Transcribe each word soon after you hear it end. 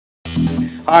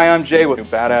Hi, I'm Jay with the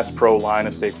Badass Pro line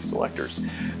of safety selectors.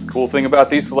 The cool thing about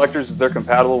these selectors is they're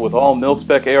compatible with all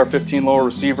Mil-Spec AR-15 lower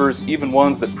receivers, even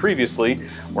ones that previously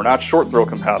were not short throw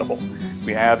compatible.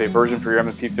 We have a version for your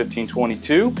M&P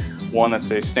 1522, one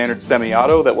that's a standard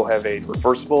semi-auto that will have a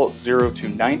reversible 0 to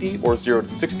 90 or 0 to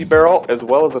 60 barrel, as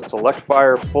well as a select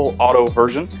fire full auto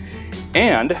version.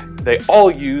 And they all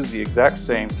use the exact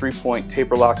same 3-point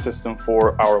taper lock system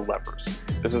for our levers.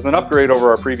 This is an upgrade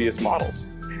over our previous models.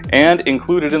 And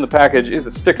included in the package is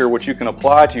a sticker which you can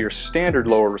apply to your standard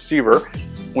lower receiver,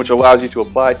 which allows you to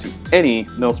apply to any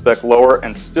Mil-Spec lower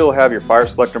and still have your fire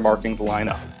selector markings line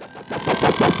up.